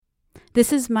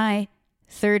This is my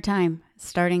third time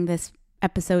starting this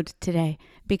episode today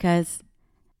because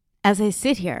as I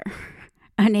sit here,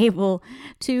 unable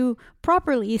to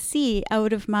properly see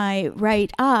out of my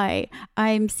right eye,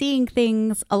 I'm seeing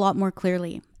things a lot more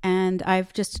clearly. And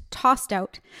I've just tossed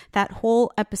out that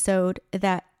whole episode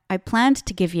that I planned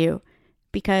to give you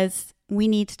because we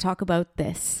need to talk about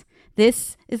this.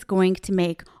 This is going to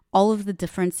make all of the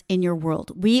difference in your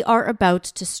world. We are about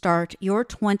to start your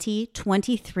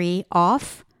 2023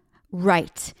 off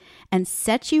right and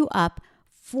set you up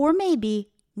for maybe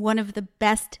one of the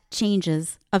best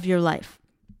changes of your life.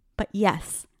 But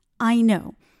yes, I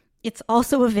know it's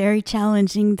also a very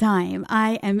challenging time.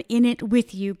 I am in it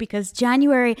with you because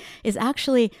January is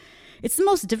actually, it's the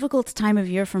most difficult time of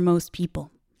year for most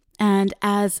people. And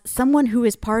as someone who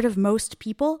is part of most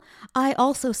people, I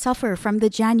also suffer from the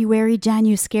January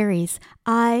Janu-scaries.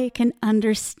 I can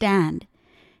understand.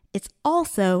 It's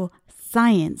also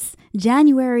science.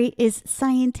 January is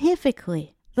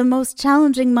scientifically the most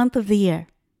challenging month of the year.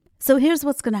 So here's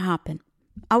what's going to happen.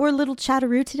 Our little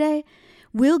chatteroo today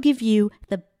will give you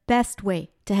the best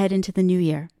way to head into the new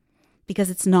year.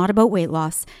 Because it's not about weight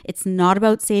loss. It's not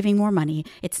about saving more money.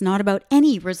 It's not about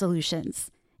any resolutions.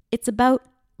 It's about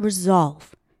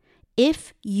resolve.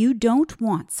 If you don't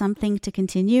want something to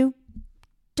continue,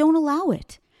 don't allow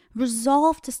it.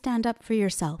 Resolve to stand up for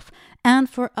yourself and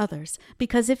for others,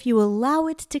 because if you allow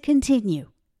it to continue,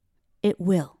 it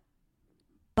will.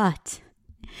 But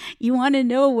you want to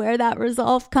know where that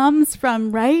resolve comes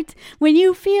from, right? When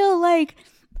you feel like,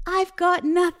 I've got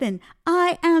nothing,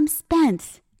 I am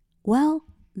spent. Well,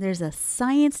 there's a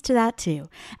science to that too.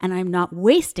 And I'm not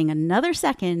wasting another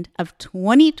second of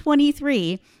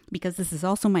 2023 because this is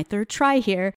also my third try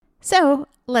here. So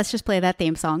let's just play that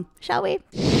theme song, shall we?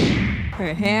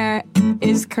 Her hair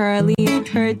is curly,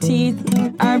 her teeth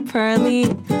are pearly.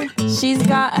 She's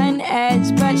got an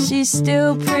edge, but she's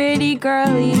still pretty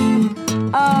girly.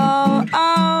 Oh,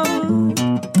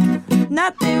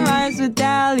 nothing rhymes with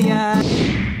Dahlia.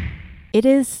 It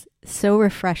is so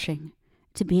refreshing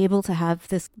to be able to have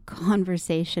this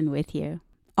conversation with you.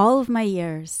 All of my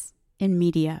years in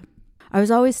media, I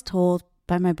was always told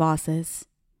by my bosses,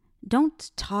 don't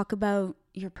talk about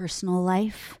your personal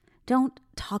life. Don't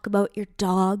talk about your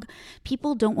dog.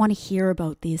 People don't want to hear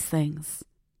about these things.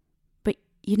 But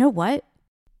you know what?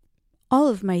 All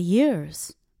of my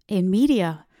years in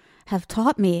media have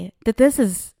taught me that this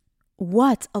is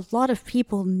what a lot of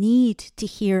people need to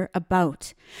hear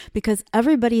about, because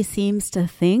everybody seems to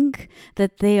think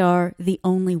that they are the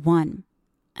only one.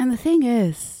 And the thing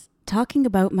is, talking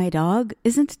about my dog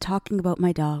isn't talking about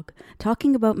my dog.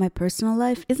 Talking about my personal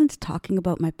life isn't talking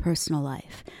about my personal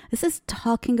life. This is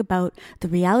talking about the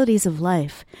realities of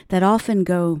life that often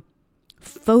go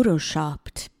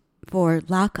photoshopped, for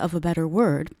lack of a better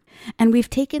word. And we've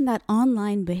taken that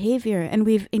online behavior and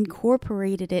we've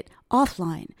incorporated it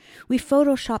offline. We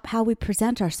Photoshop how we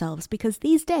present ourselves because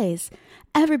these days,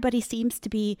 everybody seems to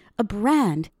be a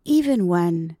brand, even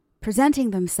when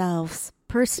presenting themselves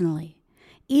personally,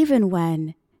 even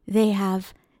when they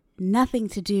have nothing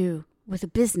to do with a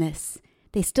business.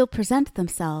 They still present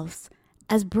themselves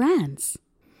as brands.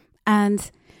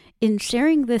 And in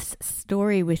sharing this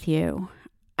story with you,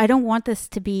 I don't want this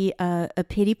to be a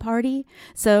pity party,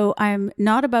 so I'm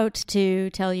not about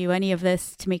to tell you any of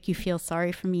this to make you feel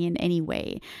sorry for me in any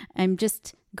way. I'm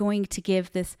just going to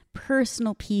give this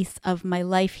personal piece of my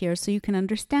life here so you can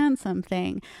understand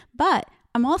something. But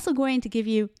I'm also going to give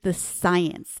you the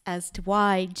science as to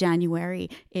why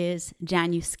January is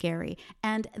Janu-scary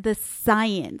and the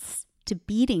science to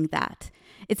beating that.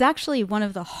 It's actually one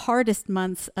of the hardest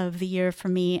months of the year for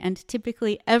me, and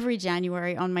typically every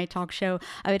January on my talk show,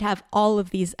 I would have all of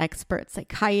these experts,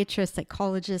 psychiatrists,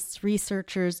 psychologists,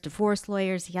 researchers, divorce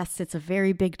lawyers. Yes, it's a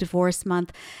very big divorce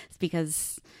month. It's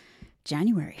because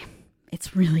January,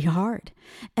 it's really hard.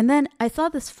 And then I saw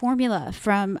this formula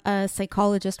from a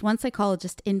psychologist, one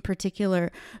psychologist in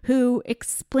particular, who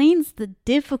explains the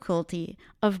difficulty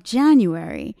of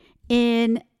January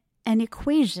in an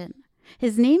equation.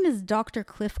 His name is Dr.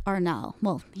 Cliff Arnall.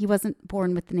 Well, he wasn't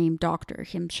born with the name doctor.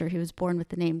 I'm sure he was born with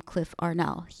the name Cliff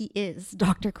Arnall. He is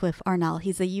Dr. Cliff Arnall.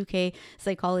 He's a UK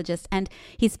psychologist, and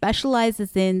he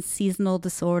specializes in seasonal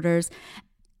disorders.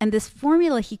 And this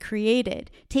formula he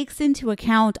created takes into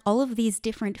account all of these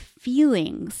different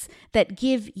feelings that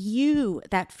give you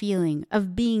that feeling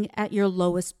of being at your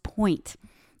lowest point.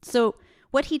 So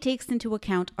what he takes into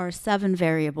account are 7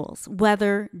 variables: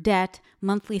 weather, debt,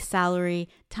 monthly salary,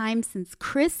 time since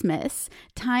Christmas,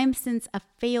 time since a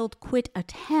failed quit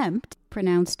attempt,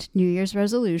 pronounced New Year's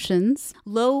resolutions,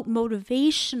 low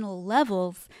motivational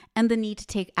levels, and the need to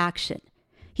take action.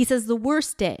 He says the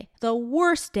worst day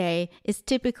is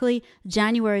typically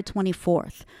January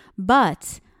 24th.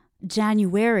 But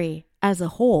January as a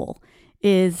whole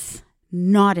is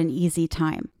not an easy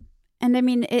time. And I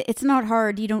mean, it's not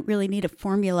hard. You don't really need a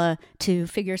formula to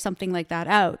figure something like that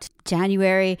out.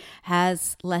 January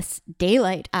has less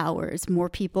daylight hours. More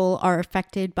people are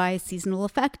affected by seasonal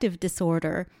affective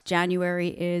disorder. January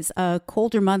is a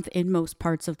colder month in most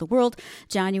parts of the world.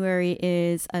 January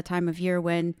is a time of year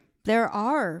when there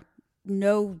are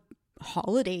no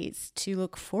holidays to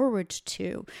look forward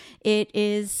to. It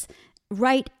is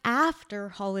right after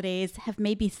holidays have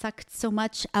maybe sucked so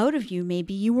much out of you.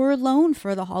 Maybe you were alone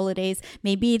for the holidays.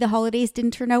 Maybe the holidays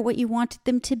didn't turn out what you wanted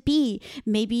them to be.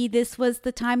 Maybe this was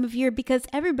the time of year because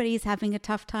everybody's having a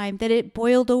tough time that it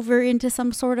boiled over into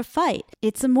some sort of fight.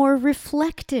 It's a more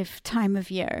reflective time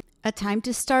of year, a time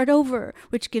to start over,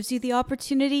 which gives you the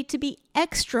opportunity to be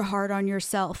extra hard on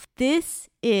yourself. This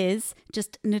is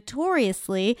just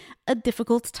notoriously a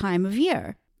difficult time of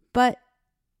year. But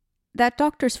that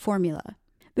doctor's formula.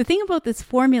 The thing about this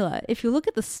formula, if you look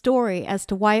at the story as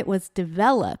to why it was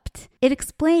developed, it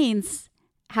explains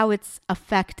how it's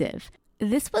effective.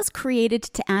 This was created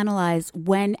to analyze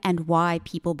when and why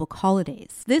people book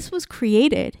holidays. This was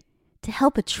created to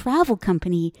help a travel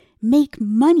company make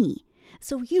money.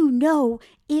 So you know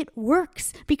it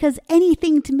works because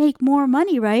anything to make more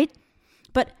money, right?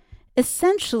 But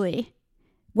essentially,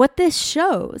 what this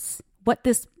shows, what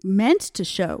this meant to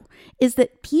show, is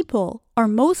that people are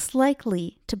most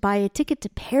likely to buy a ticket to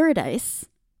paradise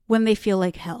when they feel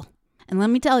like hell. And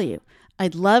let me tell you,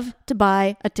 I'd love to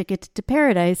buy a ticket to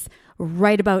paradise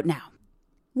right about now.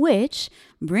 Which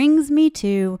brings me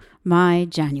to my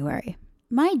January.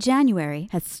 My January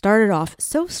has started off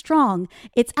so strong,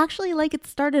 it's actually like it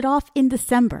started off in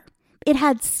December. It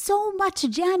had so much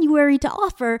January to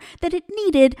offer that it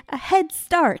needed a head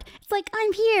start. It's like,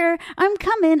 I'm here, I'm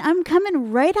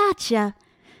coming right at ya.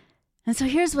 And so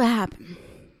here's what happened.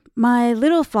 My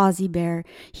little Fozzie Bear,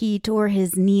 he tore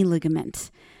his knee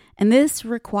ligament. And this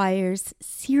requires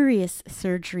serious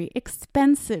surgery,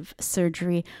 expensive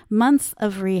surgery, months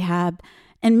of rehab,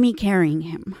 and me carrying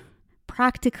him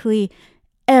practically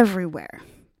everywhere.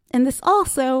 And this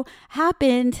also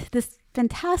happened, this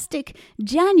fantastic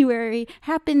January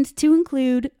happened to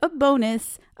include a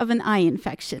bonus of an eye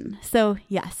infection. So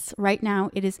yes, right now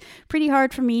it is pretty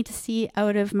hard for me to see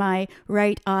out of my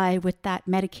right eye with that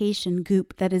medication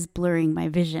goop that is blurring my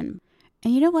vision.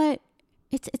 And you know what?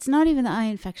 It's not even the eye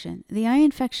infection. The eye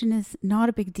infection is not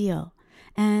a big deal.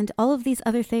 And all of these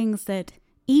other things that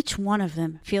each one of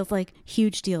them feels like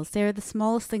huge deals. They're the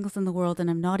smallest things in the world, and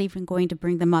I'm not even going to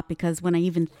bring them up because when I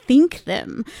even think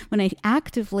them, when I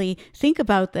actively think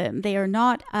about them, they are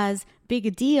not as big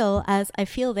a deal as I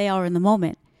feel they are in the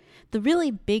moment. The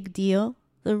really big deal,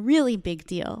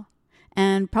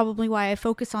 and probably why I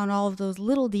focus on all of those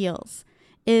little deals,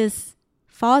 is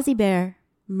Fozzie Bear,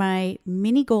 my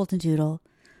mini golden doodle,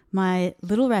 my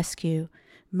little rescue,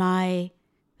 my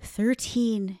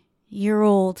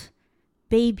 13-year-old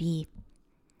baby.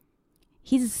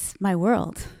 He's my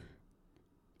world.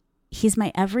 He's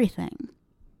my everything.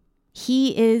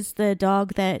 He is the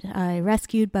dog that I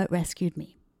rescued but rescued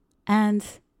me. And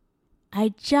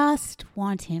I just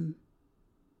want him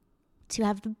to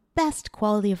have the best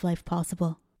quality of life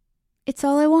possible. It's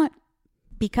all I want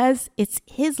because it's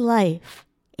his life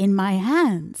in my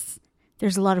hands.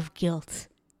 There's a lot of guilt,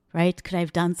 right? Could I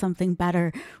have done something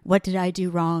better? What did I do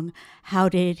wrong? How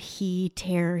did he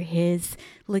tear his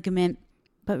ligament?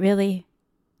 But really,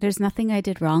 there's nothing I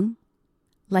did wrong.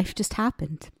 Life just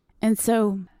happened. And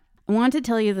so I want to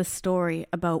tell you the story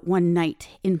about one night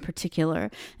in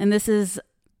particular. And this is,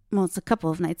 well, it's a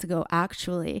couple of nights ago,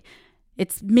 actually.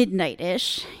 It's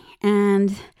midnight-ish.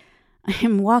 And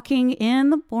I'm walking in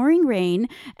the pouring rain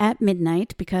at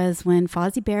midnight because when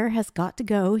Fozzie Bear has got to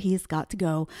go, he's got to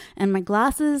go. And my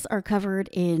glasses are covered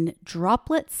in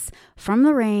droplets from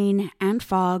the rain and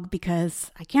fog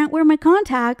because I can't wear my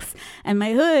contacts and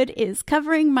my hood is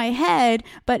covering my head,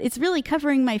 but it's really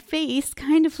covering my face,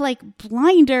 kind of like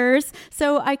blinders.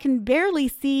 So I can barely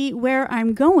see where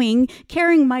I'm going,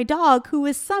 carrying my dog who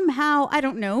is somehow, I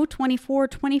don't know, 24,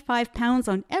 25 pounds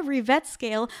on every vet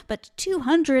scale, but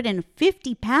 250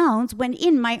 pounds when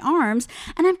in my arms.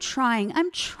 And I'm trying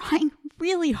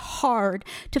really hard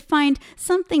to find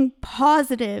something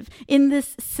positive in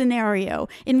this scenario,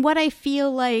 in what I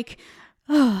feel like,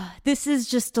 this is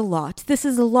just a lot. This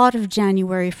is a lot of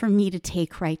January for me to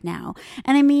take right now.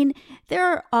 And I mean, there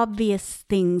are obvious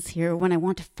things here when I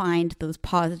want to find those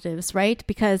positives, right?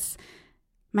 Because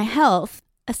my health,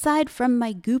 aside from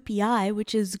my goopy eye,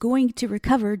 which is going to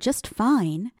recover just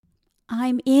fine,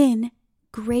 I'm in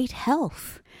great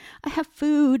health. I have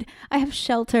food, I have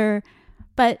shelter,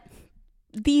 but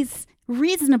these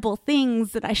reasonable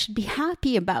things that I should be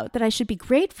happy about, that I should be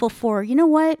grateful for, you know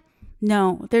what?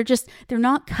 No, they're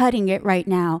not cutting it right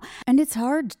now. And it's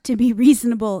hard to be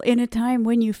reasonable in a time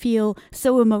when you feel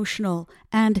so emotional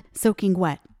and soaking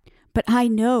wet. But I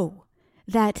know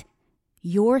that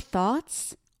your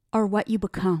thoughts are what you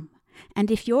become.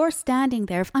 And if you're standing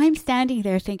there, if I'm standing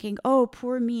there thinking, oh,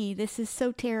 poor me, this is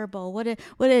so terrible, what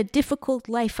a difficult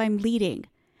life I'm leading,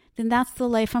 then that's the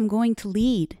life I'm going to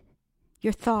lead.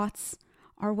 Your thoughts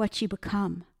are what you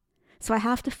become. So I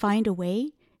have to find a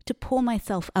way to pull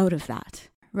myself out of that,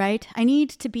 right? I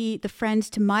need to be the friend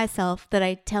to myself that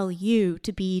I tell you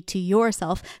to be to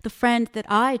yourself, the friend that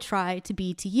I try to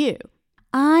be to you.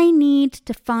 I need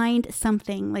to find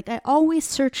something, like I always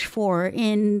search for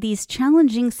in these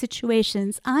challenging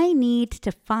situations. I need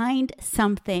to find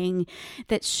something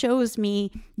that shows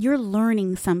me you're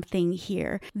learning something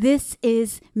here. This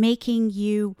is making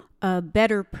you a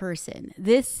better person.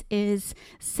 This is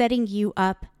setting you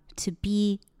up to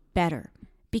be better,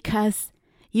 because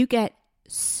you get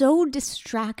so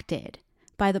distracted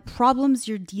by the problems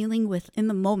you're dealing with in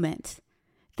the moment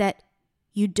that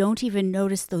you don't even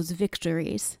notice those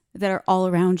victories that are all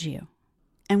around you.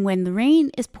 And when the rain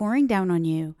is pouring down on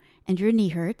you and your knee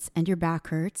hurts and your back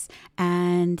hurts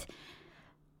and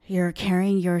you're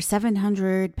carrying your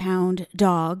 700-pound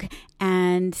dog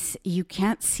and you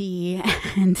can't see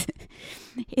and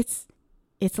it's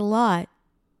a lot,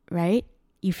 right?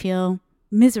 You feel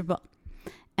miserable.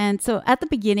 And so at the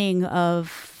beginning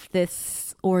of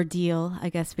this ordeal, I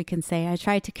guess we can say, I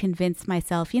tried to convince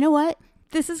myself, you know what?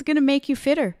 This is going to make you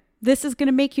fitter. This is going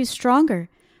to make you stronger.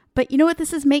 But you know what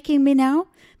this is making me now?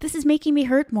 This is making me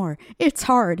hurt more. It's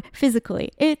hard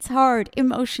physically. It's hard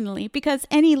emotionally, because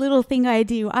any little thing I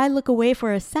do, I look away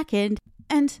for a second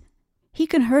and he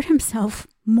can hurt himself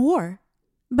more.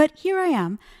 But here I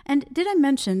am. And did I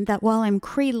mention that while I'm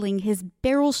cradling his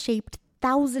barrel-shaped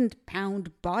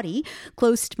 1,000-pound body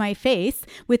close to my face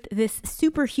with this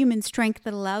superhuman strength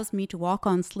that allows me to walk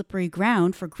on slippery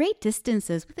ground for great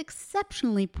distances with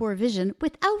exceptionally poor vision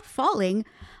without falling,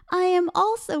 I am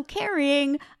also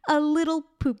carrying a little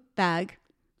poop bag.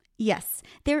 Yes,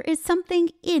 there is something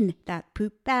in that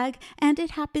poop bag, and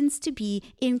it happens to be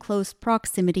in close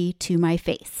proximity to my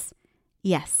face.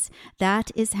 Yes, that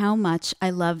is how much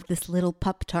I love this little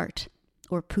pup tart,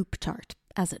 or poop tart,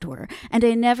 as it were. And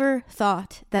I never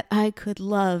thought that I could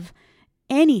love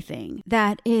anything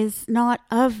that is not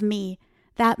of me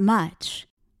that much.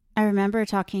 I remember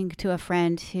talking to a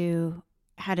friend who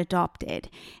had adopted,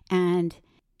 and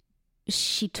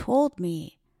she told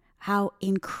me how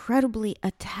incredibly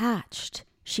attached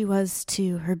she was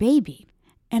to her baby.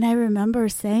 And I remember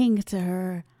saying to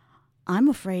her, I'm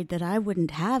afraid that I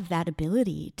wouldn't have that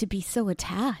ability to be so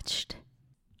attached.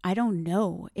 I don't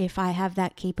know if I have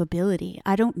that capability.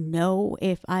 I don't know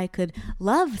if I could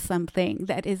love something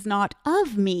that is not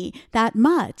of me that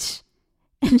much.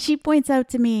 And she points out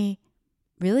to me,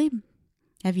 really?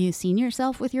 Have you seen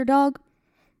yourself with your dog?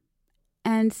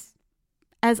 And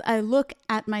as I look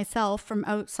at myself from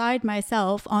outside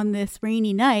myself on this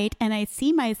rainy night and I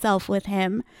see myself with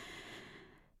him,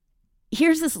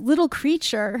 here's this little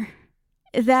creature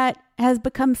that has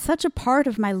become such a part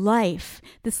of my life.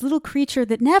 This little creature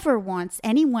that never wants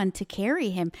anyone to carry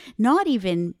him, not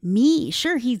even me.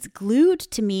 Sure, he's glued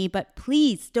to me, but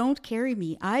please don't carry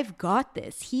me. I've got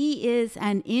this. He is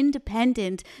an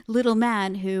independent little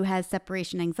man who has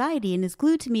separation anxiety and is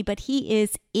glued to me, but he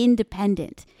is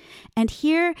independent. And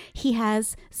here he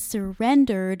has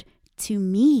surrendered to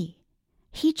me.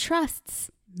 He trusts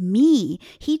me.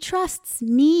 He trusts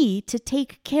me to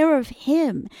take care of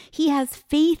him. He has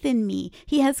faith in me.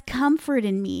 He has comfort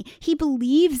in me. He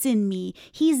believes in me.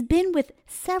 He's been with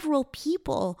several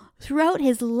people throughout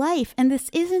his life, and this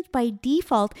isn't by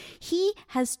default. He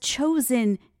has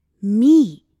chosen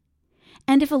me.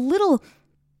 And if a little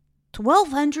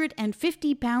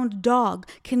 1,250-pound dog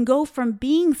can go from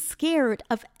being scared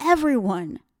of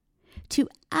everyone to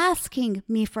asking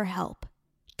me for help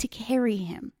to carry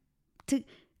him, to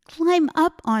climb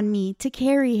up on me to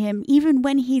carry him even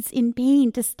when he's in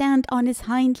pain, to stand on his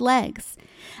hind legs.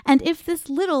 And if this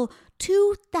little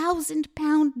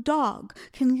 2,000-pound dog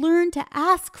can learn to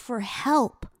ask for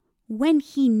help when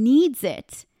he needs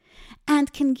it,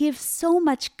 and can give so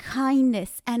much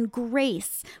kindness and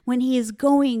grace when he is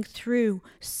going through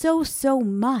so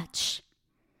much,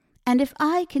 and if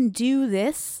I can do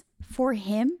this for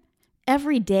him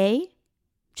every day,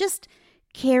 just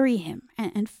carry him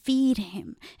and feed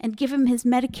him and give him his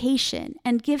medication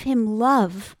and give him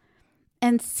love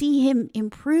and see him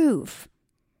improve,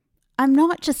 I'm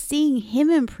not just seeing him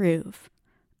improve.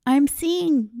 I'm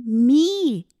seeing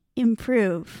me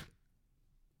improve.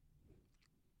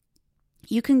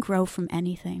 You can grow from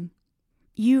anything.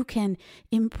 You can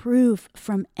improve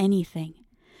from anything.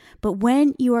 But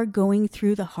when you are going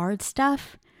through the hard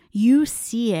stuff, you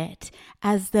see it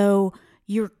as though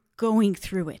you're going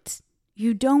through it.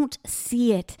 You don't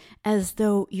see it as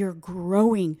though you're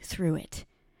growing through it.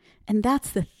 And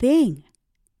that's the thing.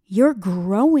 You're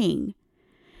growing.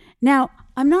 Now,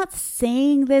 I'm not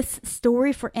saying this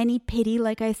story for any pity,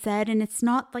 like I said, and it's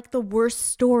not like the worst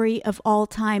story of all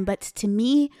time. But to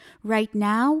me, right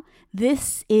now,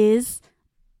 it's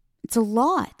a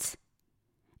lot.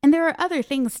 And there are other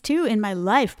things too in my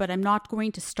life, but I'm not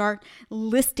going to start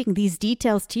listing these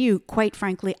details to you. Quite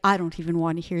frankly, I don't even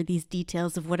want to hear these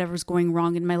details of whatever's going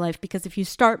wrong in my life, because if you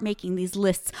start making these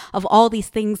lists of all these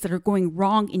things that are going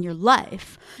wrong in your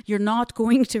life, you're not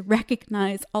going to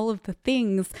recognize all of the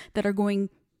things that are going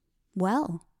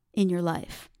well in your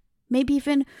life, maybe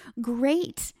even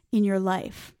great in your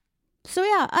life. So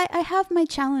yeah, I have my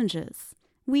challenges.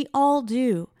 We all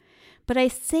do. But I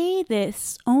say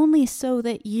this only so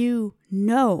that you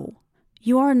know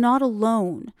you are not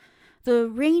alone. The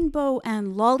rainbow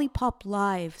and lollipop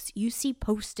lives you see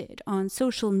posted on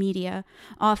social media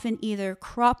often either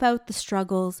crop out the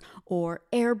struggles or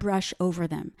airbrush over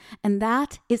them. And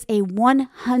that is a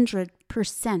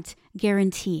 100%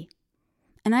 guarantee.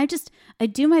 And I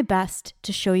do my best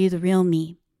to show you the real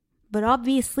me. But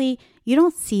obviously, you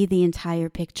don't see the entire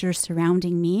picture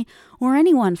surrounding me, or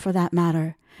anyone for that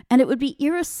matter. And it would be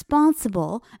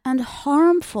irresponsible and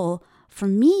harmful for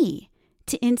me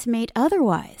to intimate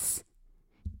otherwise.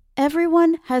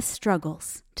 Everyone has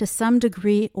struggles to some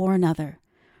degree or another,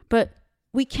 but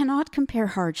we cannot compare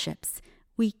hardships.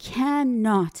 We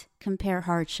cannot compare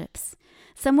hardships.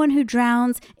 Someone who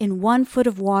drowns in 1 foot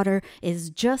of water is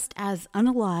just as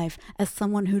unalive as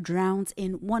someone who drowns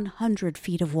in 100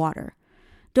 feet of water.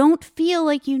 Don't feel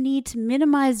like you need to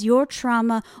minimize your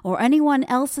trauma or anyone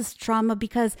else's trauma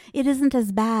because it isn't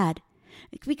as bad.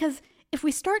 Because if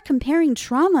we start comparing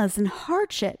traumas and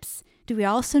hardships, do we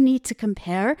also need to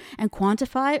compare and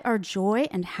quantify our joy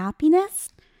and happiness?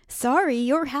 Sorry,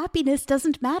 your happiness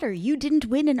doesn't matter. You didn't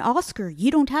win an Oscar.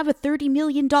 You don't have a $30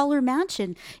 million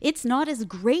mansion. It's not as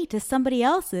great as somebody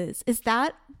else's. Is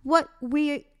that what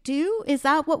we do? Is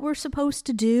that what we're supposed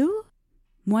to do?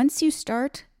 Once you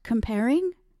start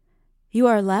comparing, you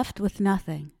are left with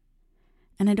nothing.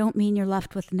 And I don't mean you're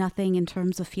left with nothing in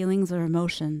terms of feelings or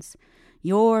emotions.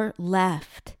 You're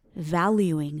left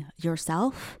valuing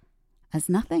yourself as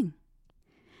nothing.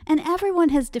 And everyone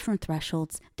has different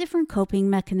thresholds, different coping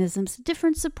mechanisms,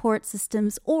 different support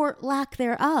systems, or lack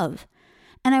thereof.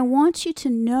 And I want you to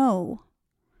know,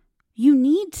 you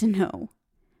need to know,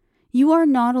 you are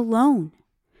not alone.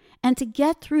 And to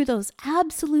get through those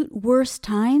absolute worst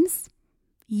times,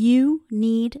 you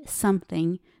need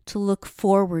something to look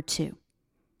forward to.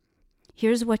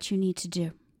 Here's what you need to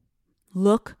do.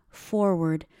 Look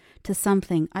forward to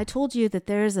something. I told you that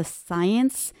there is a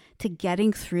science to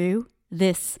getting through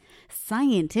this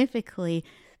scientifically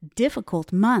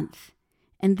difficult month.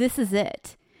 And this is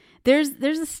it. There's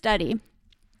a study,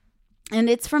 and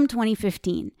it's from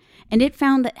 2015, and it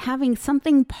found that having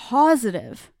something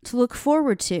positive to look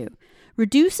forward to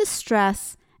reduces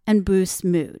stress and boosts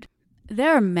mood.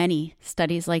 There are many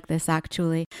studies like this,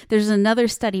 actually. There's another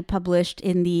study published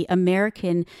in the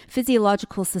American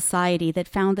Physiological Society that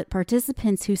found that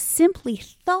participants who simply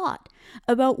thought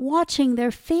about watching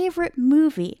their favorite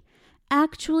movie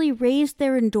actually raised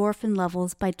their endorphin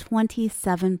levels by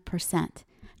 27%.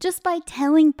 Just by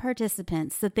telling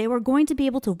participants that they were going to be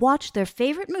able to watch their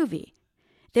favorite movie,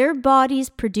 their bodies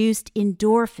produced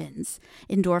endorphins,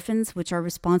 which are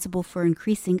responsible for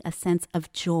increasing a sense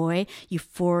of joy,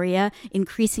 euphoria,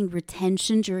 increasing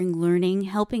retention during learning,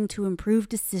 helping to improve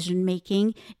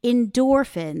decision-making,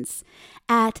 endorphins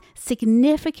at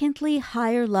significantly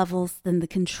higher levels than the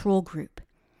control group.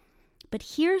 But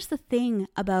here's the thing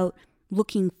about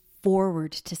looking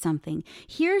forward to something.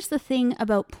 Here's the thing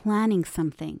about planning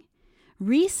something.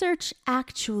 Research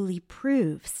actually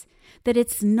proves that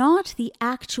it's not the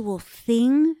actual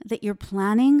thing that you're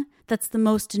planning that's the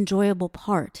most enjoyable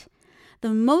part.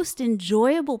 The most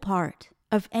enjoyable part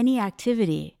of any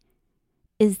activity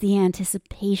is the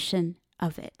anticipation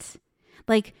of it.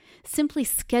 Like simply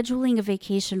scheduling a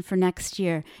vacation for next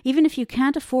year, even if you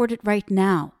can't afford it right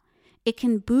now, it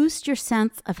can boost your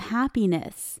sense of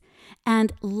happiness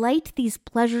and light these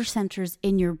pleasure centers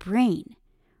in your brain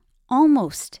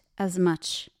almost as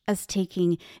much as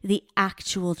taking the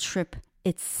actual trip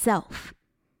itself.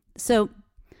 So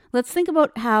let's think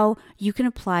about how you can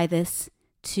apply this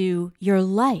to your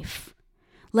life.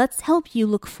 Let's help you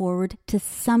look forward to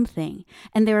something.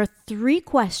 And there are 3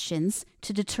 questions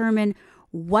to determine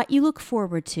what you look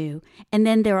forward to. And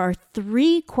then there are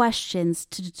 3 questions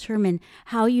to determine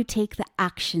how you take the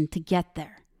action to get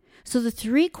there. So the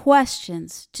 3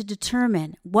 questions to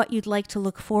determine what you'd like to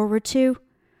look forward to: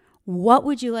 what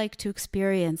would you like to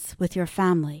experience with your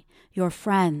family, your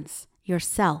friends,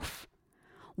 yourself?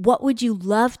 What would you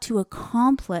love to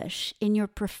accomplish in your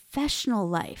professional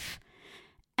life?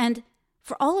 And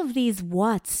for all of these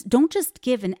whats, don't just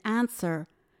give an answer.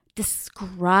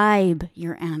 Describe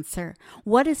your answer.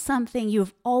 What is something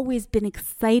you've always been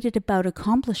excited about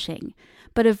accomplishing,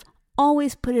 but have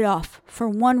always put it off for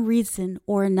one reason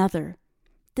or another?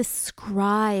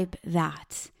 Describe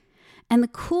that. And the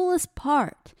coolest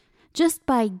part, just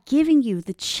by giving you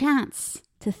the chance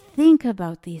to think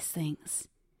about these things,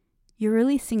 you're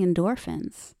releasing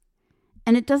endorphins.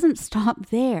 And it doesn't stop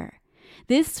there.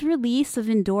 This release of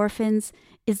endorphins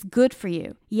is good for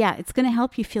you. Yeah, it's going to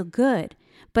help you feel good,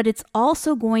 but it's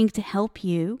also going to help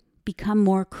you become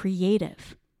more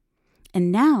creative.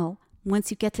 And now,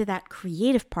 once you get to that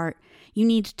creative part, you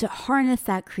need to harness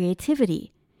that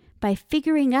creativity by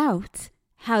figuring out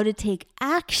how to take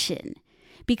action.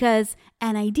 Because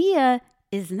an idea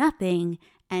is nothing,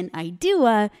 an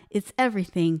idea is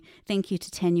everything. Thank you to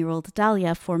 10-year-old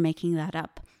Dahlia for making that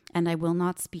up. And I will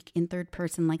not speak in third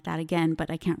person like that again, but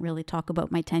I can't really talk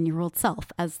about my 10-year-old self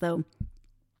as though...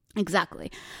 Exactly.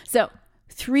 So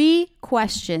 3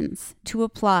 questions to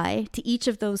apply to each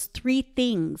of those 3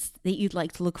 things that you'd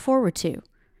like to look forward to.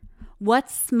 What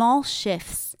small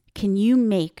shifts can you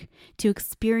make to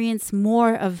experience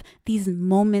more of these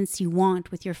moments you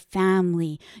want with your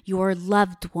family, your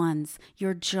loved ones,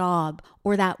 your job,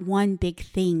 or that one big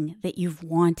thing that you've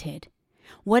wanted?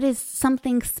 What is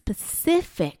something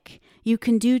specific you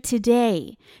can do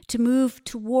today to move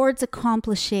towards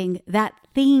accomplishing that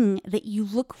thing that you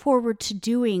look forward to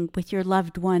doing with your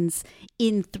loved ones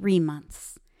in 3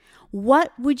 months?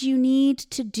 What would you need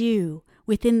to do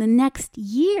within the next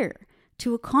year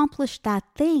to accomplish that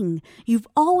thing you've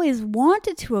always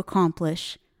wanted to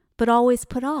accomplish, but always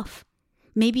put off?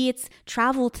 Maybe it's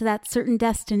travel to that certain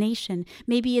destination.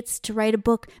 Maybe it's to write a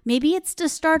book. Maybe it's to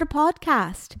start a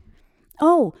podcast.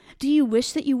 Oh, do you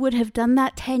wish that you would have done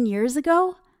that 10 years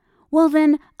ago? Well,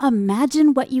 then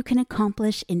imagine what you can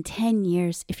accomplish in 10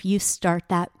 years if you start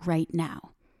that right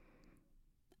now.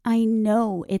 I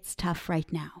know it's tough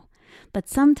right now, but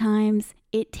sometimes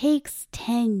it takes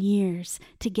 10 years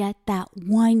to get that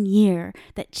 1 year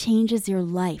that changes your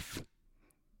life.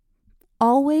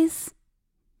 Always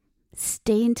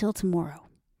stay until tomorrow.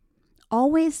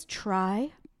 Always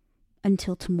try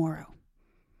until tomorrow.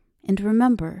 And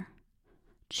remember,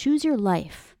 choose your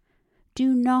life.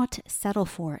 Do not settle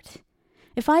for it.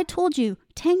 If I told you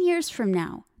 10 years from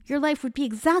now, your life would be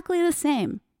exactly the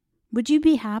same, would you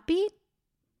be happy?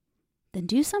 Then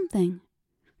do something.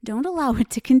 Don't allow it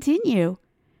to continue.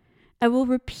 I will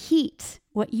repeat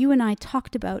what you and I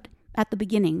talked about at the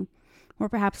beginning, or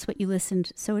perhaps what you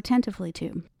listened so attentively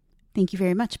to. Thank you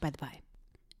very much, by the by.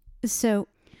 So,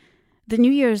 the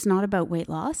new year is not about weight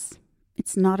loss.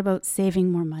 It's not about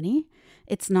saving more money.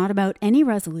 It's not about any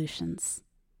resolutions.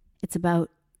 It's about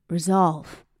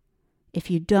resolve. If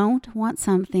you don't want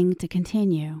something to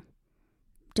continue,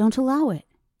 don't allow it.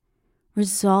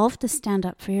 Resolve to stand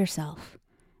up for yourself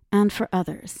and for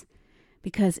others,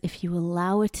 because if you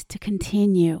allow it to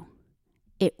continue,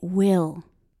 it will.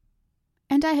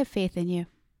 And I have faith in you.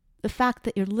 The fact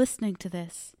that you're listening to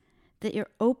this, that you're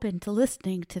open to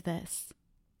listening to this,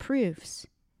 proves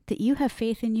that you have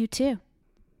faith in you too.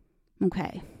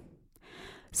 Okay.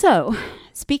 So,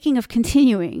 speaking of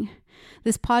continuing,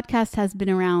 this podcast has been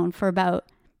around for about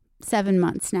 7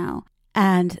 months now,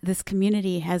 and this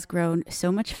community has grown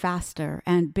so much faster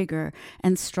and bigger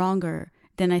and stronger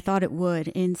than I thought it would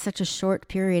in such a short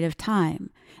period of time.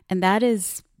 And that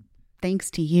is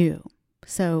thanks to you.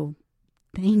 So,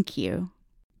 thank you.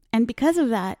 And because of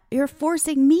that, you're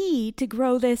forcing me to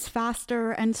grow this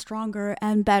faster and stronger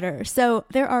and better. So,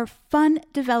 there are fun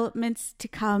developments to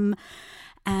come.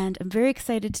 And I'm very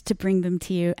excited to bring them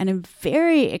to you. And I'm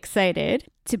very excited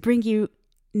to bring you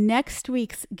next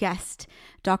week's guest,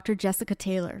 Dr. Jessica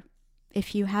Taylor.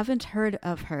 If you haven't heard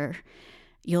of her,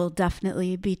 you'll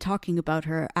definitely be talking about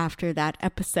her after that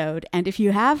episode. And if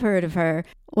you have heard of her,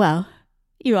 well,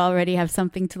 you already have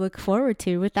something to look forward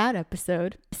to with that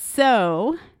episode.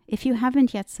 So, if you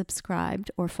haven't yet subscribed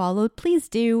or followed, please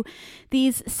do.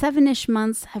 These 7-ish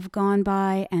months have gone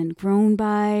by and grown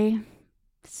by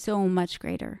so much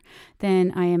greater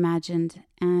than I imagined,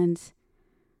 and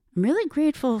I'm really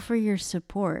grateful for your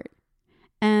support.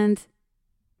 And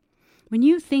When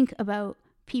you think about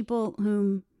people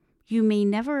whom you may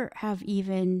never have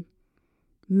even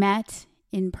met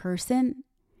in person,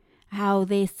 how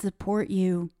they support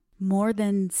you more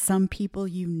than some people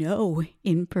you know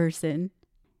in person,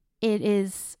 it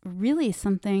is really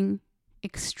something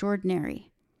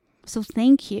extraordinary. So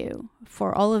thank you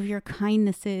for all of your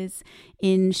kindnesses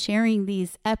in sharing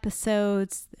these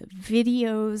episodes,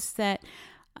 videos that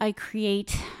I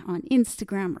create on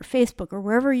Instagram or Facebook or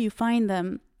wherever you find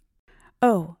them.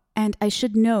 Oh, and I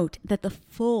should note that the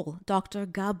full Dr.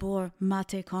 Gabor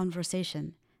Mate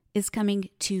conversation is coming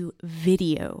to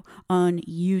video on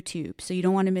YouTube, so you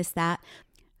don't want to miss that.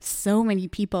 So many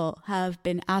people have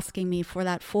been asking me for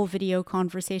that full video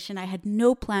conversation. I had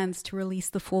no plans to release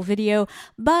the full video,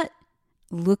 but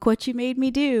look what you made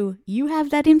me do. You have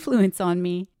that influence on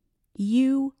me.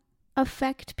 You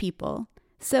affect people.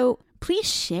 So please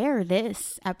share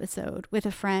this episode with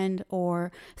a friend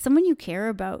or someone you care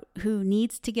about who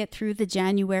needs to get through the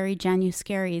January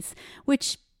Januscaries,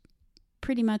 which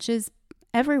pretty much is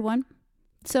everyone.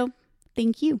 So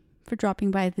thank you for dropping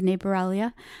by the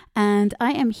Neighboralia, and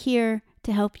I am here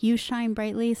to help you shine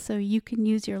brightly so you can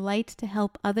use your light to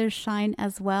help others shine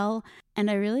as well. And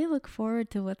I really look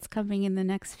forward to what's coming in the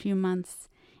next few months.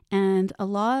 And a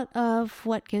lot of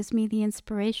what gives me the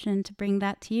inspiration to bring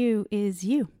that to you is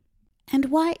you. And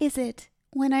why is it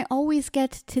when I always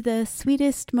get to the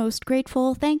sweetest, most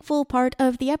grateful, thankful part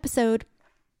of the episode,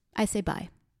 I say bye?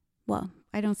 Well,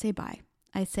 I don't say bye.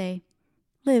 I say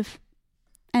live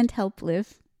and help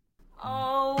live.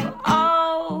 Oh,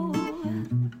 oh,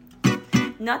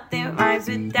 nothing rhymes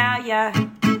without ya.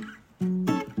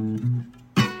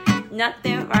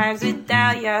 Nothing rhymes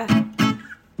without ya.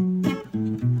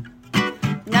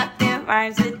 Nothing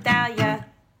rhymes without ya.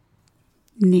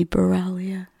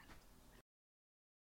 Neighboralia.